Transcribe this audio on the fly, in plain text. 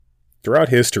Throughout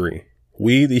history,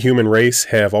 we, the human race,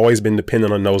 have always been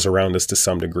dependent on those around us to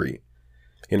some degree.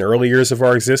 In early years of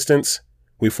our existence,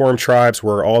 we formed tribes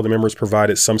where all the members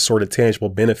provided some sort of tangible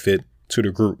benefit to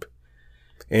the group.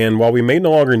 And while we may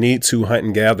no longer need to hunt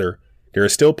and gather, there are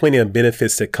still plenty of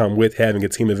benefits that come with having a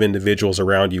team of individuals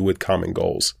around you with common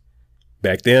goals.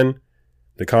 Back then,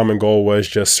 the common goal was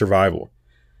just survival.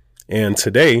 And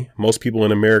today, most people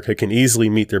in America can easily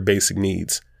meet their basic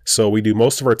needs. So we do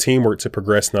most of our teamwork to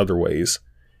progress in other ways.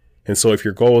 And so if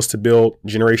your goal is to build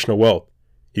generational wealth,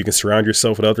 you can surround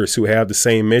yourself with others who have the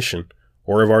same mission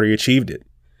or have already achieved it.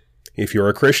 If you're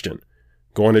a Christian,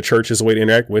 going to church is a way to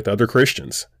interact with other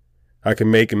Christians. I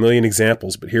can make a million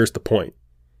examples, but here's the point.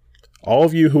 All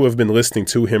of you who have been listening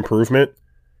to Improvement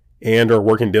and are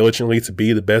working diligently to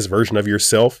be the best version of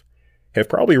yourself have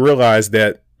probably realized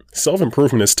that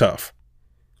self-improvement is tough.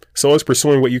 So is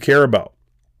pursuing what you care about.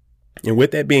 And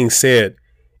with that being said,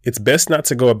 it's best not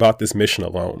to go about this mission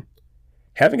alone.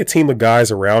 Having a team of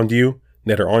guys around you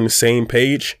that are on the same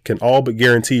page can all but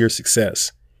guarantee your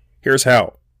success. Here's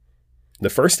how. The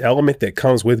first element that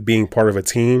comes with being part of a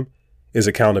team is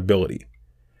accountability.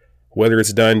 Whether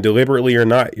it's done deliberately or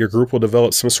not, your group will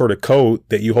develop some sort of code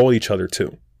that you hold each other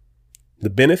to. The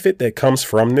benefit that comes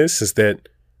from this is that,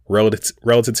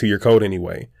 relative to your code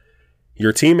anyway,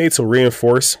 your teammates will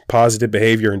reinforce positive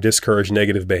behavior and discourage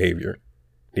negative behavior.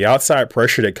 The outside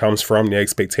pressure that comes from the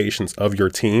expectations of your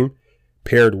team,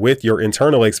 paired with your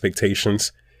internal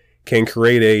expectations, can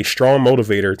create a strong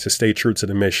motivator to stay true to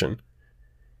the mission.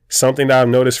 Something that I've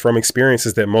noticed from experience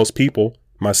is that most people,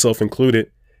 myself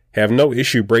included, have no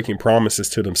issue breaking promises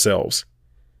to themselves.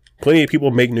 Plenty of people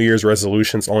make New Year's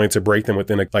resolutions only to break them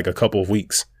within a couple of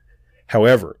weeks.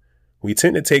 However, we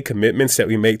tend to take commitments that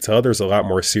we make to others a lot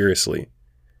more seriously.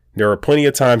 There are plenty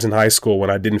of times in high school when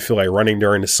I didn't feel like running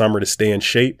during the summer to stay in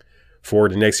shape for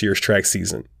the next year's track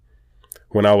season.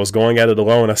 When I was going at it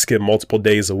alone, I skipped multiple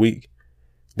days a week.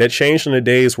 That changed on the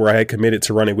days where I had committed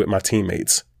to running with my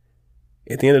teammates.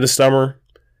 At the end of the summer,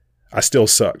 I still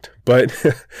sucked, but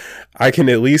I can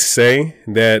at least say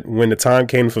that when the time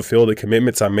came to fulfill the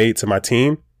commitments I made to my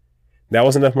team, that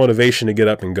was enough motivation to get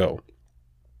up and go.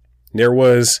 There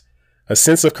was a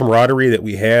sense of camaraderie that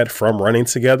we had from running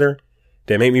together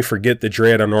that made me forget the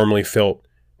dread I normally felt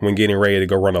when getting ready to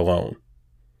go run alone.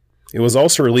 It was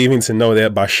also relieving to know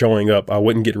that by showing up, I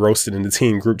wouldn't get roasted in the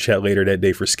team group chat later that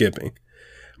day for skipping.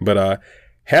 But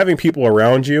having people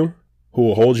around you who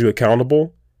will hold you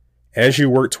accountable as you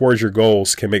work towards your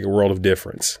goals can make a world of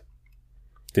difference.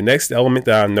 The next element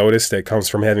that I've noticed that comes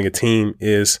from having a team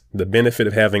is the benefit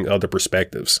of having other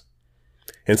perspectives.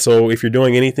 And so if you're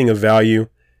doing anything of value,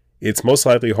 it's most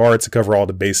likely hard to cover all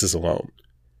the bases alone.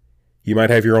 You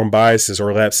might have your own biases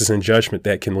or lapses in judgment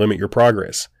that can limit your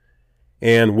progress.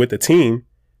 And with a team,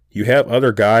 you have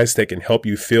other guys that can help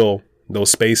you fill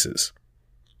those spaces.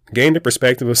 Gain the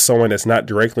perspective of someone that's not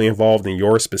directly involved in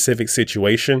your specific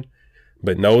situation,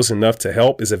 but knows enough to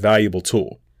help is a valuable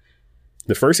tool.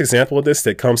 The first example of this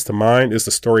that comes to mind is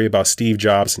the story about Steve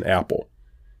Jobs and Apple.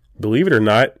 Believe it or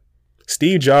not,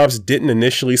 Steve Jobs didn't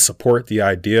initially support the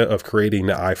idea of creating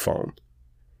the iPhone.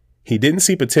 He didn't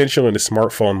see potential in the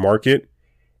smartphone market,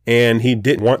 and he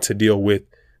didn't want to deal with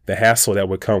the hassle that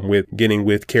would come with getting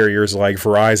with carriers like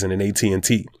Verizon and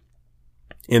AT&T.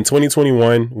 In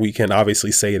 2021, we can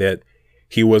obviously say that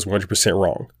he was 100%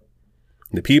 wrong.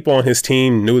 The people on his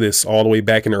team knew this all the way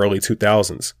back in the early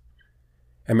 2000s.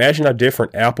 Imagine how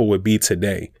different Apple would be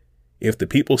today if the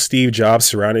people Steve Jobs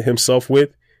surrounded himself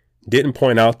with didn't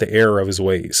point out the error of his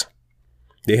ways.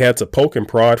 They had to poke and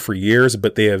prod for years,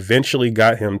 but they eventually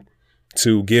got him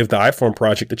to give the iPhone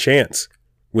project a chance,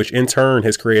 which in turn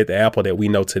has created the Apple that we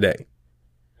know today.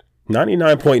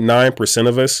 99.9%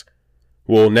 of us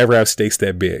will never have stakes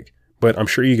that big, but I'm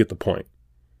sure you get the point.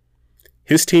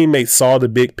 His teammates saw the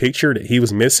big picture that he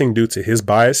was missing due to his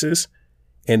biases,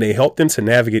 and they helped him to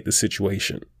navigate the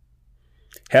situation.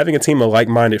 Having a team of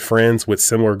like-minded friends with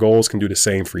similar goals can do the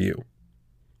same for you.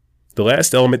 The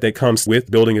last element that comes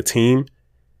with building a team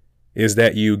is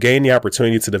that you gain the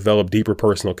opportunity to develop deeper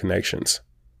personal connections.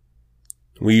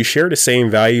 When you share the same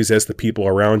values as the people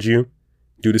around you,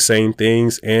 do the same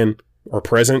things, and are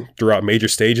present throughout major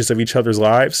stages of each other's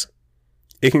lives,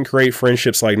 it can create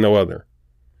friendships like no other.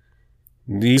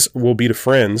 These will be the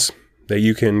friends that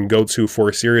you can go to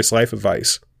for serious life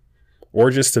advice or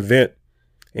just to vent,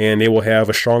 and they will have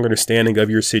a strong understanding of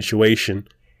your situation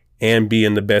and be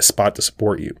in the best spot to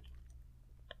support you.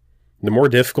 The more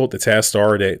difficult the tasks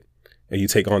are that you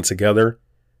take on together,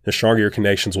 the stronger your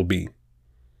connections will be.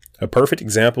 A perfect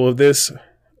example of this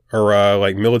are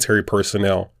like military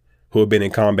personnel who have been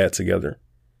in combat together.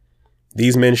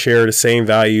 These men share the same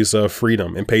values of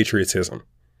freedom and patriotism.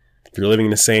 They're living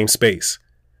in the same space,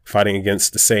 fighting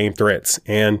against the same threats,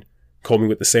 and coping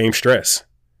with the same stress.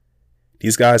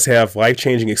 These guys have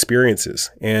life-changing experiences,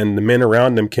 and the men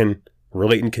around them can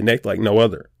relate and connect like no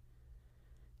other.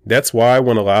 That's why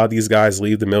when a lot of these guys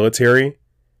leave the military,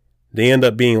 they end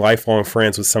up being lifelong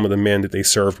friends with some of the men that they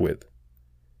served with.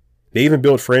 They even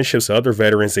build friendships with other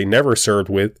veterans they never served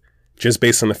with, just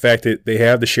based on the fact that they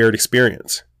have the shared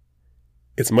experience.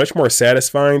 It's much more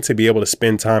satisfying to be able to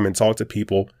spend time and talk to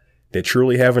people that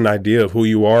truly have an idea of who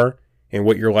you are and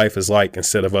what your life is like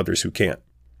instead of others who can't.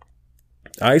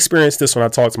 I experienced this when I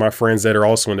talk to my friends that are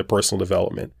also into personal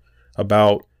development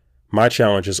about my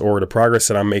challenges or the progress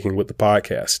that I'm making with the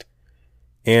podcast.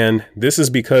 And this is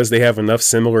because they have enough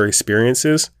similar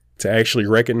experiences to actually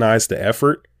recognize the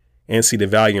effort and see the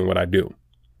value in what I do.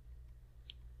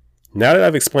 Now that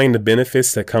I've explained the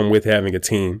benefits that come with having a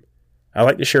team, I'd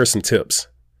like to share some tips.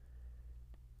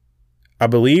 I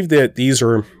believe that these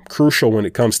are crucial when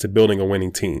it comes to building a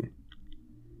winning team.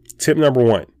 Tip number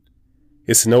 1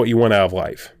 is to know what you want out of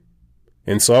life.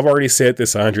 And so I've already said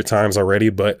this 100 times already,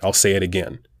 but I'll say it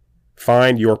again.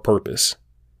 Find your purpose.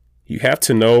 You have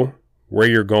to know where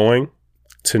you're going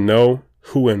to know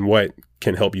who and what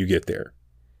can help you get there.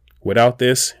 Without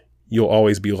this, you'll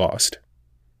always be lost.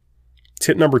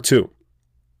 Tip number 2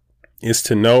 is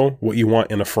to know what you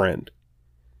want in a friend.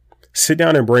 Sit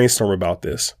down and brainstorm about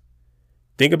this.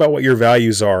 Think about what your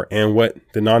values are and what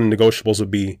the non-negotiables would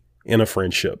be in a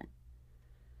friendship.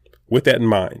 With that in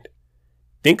mind,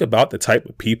 think about the type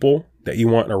of people that you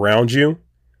want around you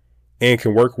and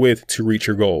can work with to reach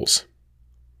your goals.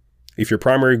 If your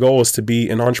primary goal is to be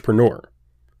an entrepreneur,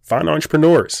 find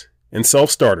entrepreneurs and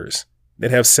self-starters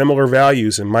that have similar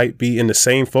values and might be in the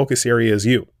same focus area as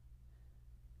you.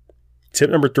 Tip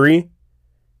number 3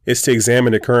 is to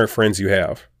examine the current friends you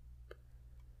have.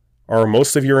 Are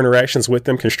most of your interactions with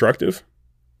them constructive?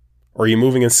 Are you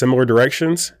moving in similar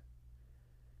directions?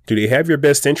 Do they have your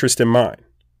best interest in mind?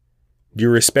 Do you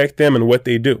respect them and what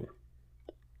they do?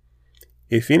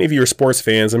 If any of you are sports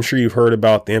fans, I'm sure you've heard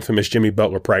about the infamous Jimmy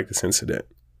Butler practice incident.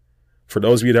 For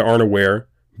those of you that aren't aware,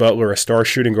 Butler, a star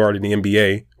shooting guard in the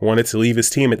NBA, wanted to leave his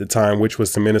team at the time, which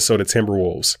was the Minnesota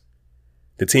Timberwolves.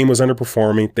 The team was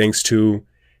underperforming thanks to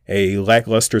a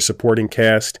lackluster supporting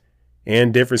cast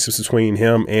and differences between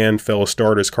him and fellow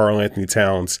starters Karl-Anthony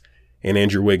Towns and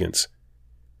Andrew Wiggins.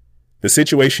 The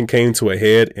situation came to a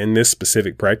head in this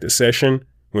specific practice session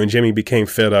when Jimmy became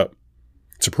fed up.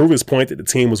 To prove his point that the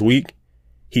team was weak,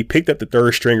 he picked up the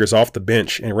third stringers off the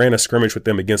bench and ran a scrimmage with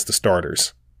them against the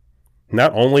starters.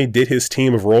 Not only did his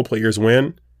team of role players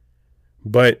win,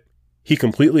 but he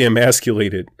completely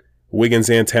emasculated Wiggins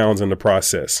and Towns in the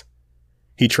process.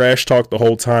 He trash talked the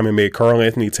whole time and made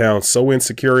Karl-Anthony Towns so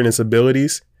insecure in his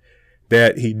abilities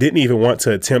that he didn't even want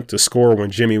to attempt to score when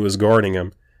Jimmy was guarding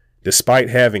him, despite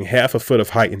having half a foot of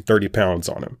height and 30 pounds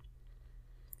on him.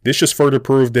 This just further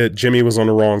proved that Jimmy was on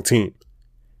the wrong team.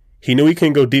 He knew he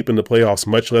couldn't go deep in the playoffs,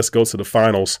 much less go to the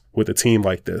finals with a team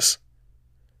like this.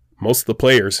 Most of the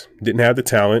players didn't have the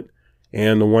talent,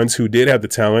 and the ones who did have the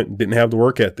talent didn't have the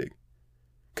work ethic.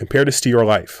 Compare this to your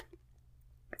life.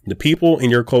 The people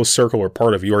in your close circle are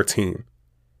part of your team.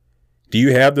 Do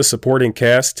you have the supporting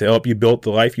cast to help you build the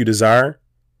life you desire?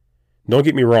 Don't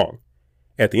get me wrong.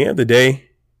 At the end of the day,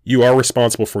 you are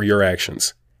responsible for your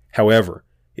actions. However,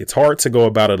 it's hard to go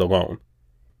about it alone.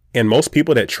 And most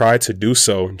people that try to do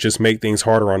so just make things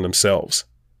harder on themselves.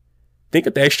 Think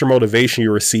of the extra motivation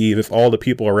you receive if all the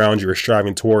people around you are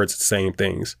striving towards the same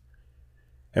things.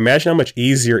 Imagine how much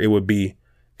easier it would be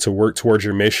to work towards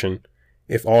your mission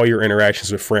if all your interactions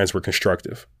with friends were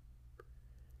constructive.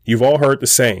 You've all heard the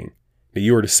saying that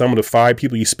you are the sum of the 5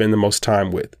 people you spend the most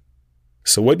time with.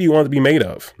 So what do you want to be made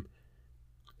of?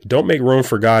 Don't make room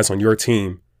for guys on your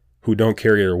team who don't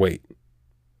carry their weight.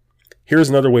 Here's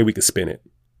another way we could spin it.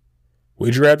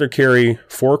 Would you rather carry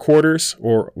 4 quarters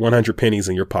or 100 pennies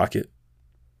in your pocket?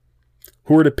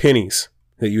 Who are the pennies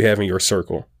that you have in your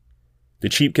circle? The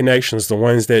cheap connections, the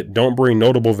ones that don't bring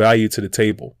notable value to the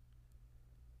table.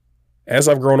 As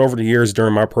I've grown over the years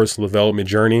during my personal development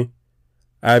journey,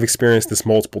 I've experienced this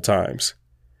multiple times.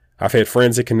 I've had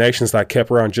friends and connections that I kept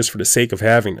around just for the sake of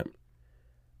having them.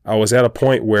 I was at a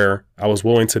point where I was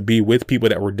willing to be with people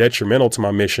that were detrimental to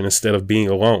my mission instead of being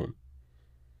alone.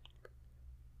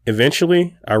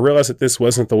 Eventually, I realized that this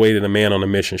wasn't the way that a man on a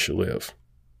mission should live.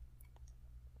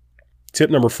 Tip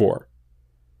number 4.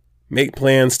 Make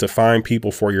plans to find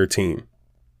people for your team.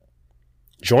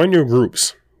 Join your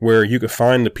groups where you can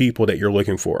find the people that you're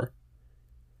looking for.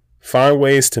 Find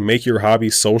ways to make your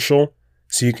hobbies social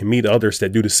so you can meet others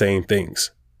that do the same things.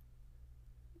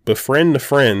 Befriend the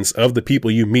friends of the people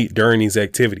you meet during these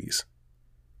activities.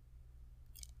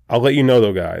 I'll let you know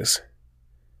though, guys,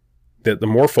 that the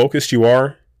more focused you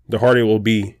are, the harder it will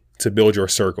be to build your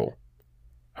circle.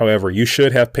 However, you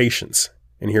should have patience,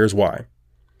 and here's why.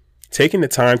 Taking the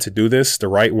time to do this the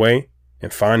right way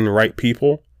and finding the right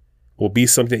people will be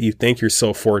something that you thank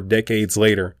yourself for decades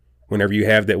later whenever you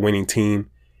have that winning team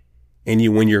and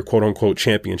you win your quote unquote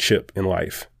championship in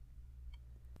life.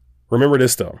 Remember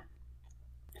this though.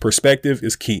 Perspective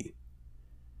is key.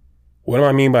 What do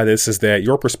I mean by this is that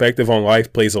your perspective on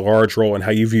life plays a large role in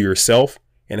how you view yourself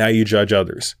and how you judge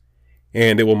others,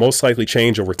 and it will most likely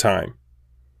change over time.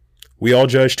 We all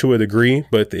judge to a degree,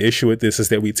 but the issue with this is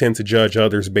that we tend to judge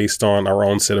others based on our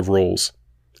own set of rules,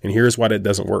 and here's why that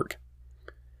doesn't work.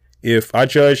 If I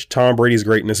judge Tom Brady's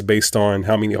greatness based on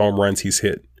how many home runs he's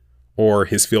hit or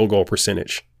his field goal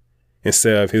percentage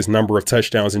instead of his number of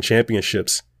touchdowns and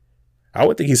championships, I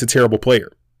would think he's a terrible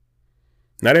player.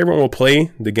 Not everyone will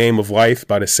play the game of life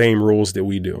by the same rules that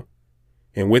we do.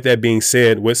 And with that being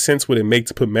said, what sense would it make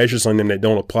to put measures on them that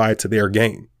don't apply to their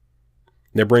game?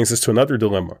 That brings us to another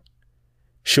dilemma.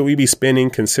 Should we be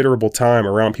spending considerable time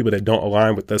around people that don't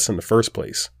align with us in the first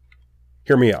place?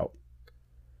 Hear me out.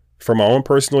 From my own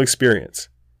personal experience,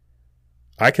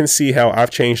 I can see how I've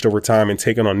changed over time and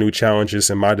taken on new challenges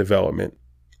in my development.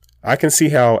 I can see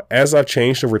how as I've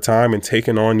changed over time and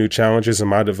taken on new challenges in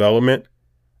my development,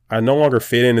 I no longer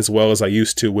fit in as well as I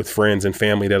used to with friends and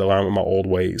family that align with my old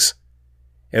ways.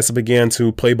 As I began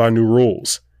to play by new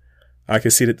rules, I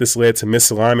could see that this led to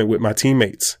misalignment with my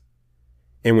teammates.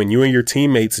 And when you and your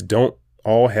teammates don't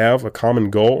all have a common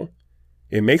goal,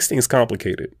 it makes things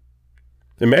complicated.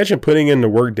 Imagine putting in the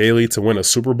work daily to win a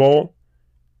Super Bowl,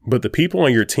 but the people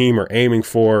on your team are aiming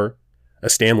for a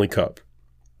Stanley Cup.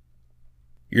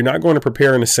 You're not going to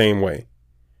prepare in the same way.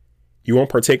 You won't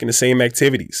partake in the same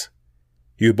activities.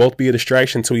 You'll both be a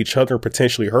distraction to each other and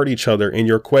potentially hurt each other in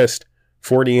your quest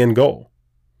for the end goal.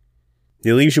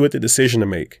 It leaves you with the decision to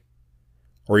make.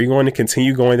 Are you going to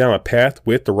continue going down a path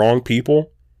with the wrong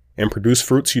people and produce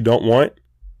fruits you don't want?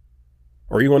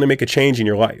 Or are you going to make a change in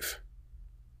your life?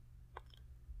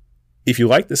 If you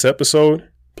like this episode,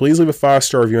 please leave a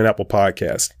 5-star review on Apple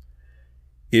Podcast.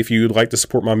 If you'd like to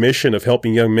support my mission of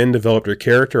helping young men develop their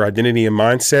character, identity, and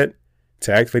mindset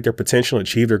to activate their potential and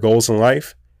achieve their goals in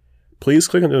life, please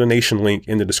click on the donation link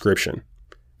in the description.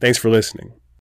 Thanks for listening.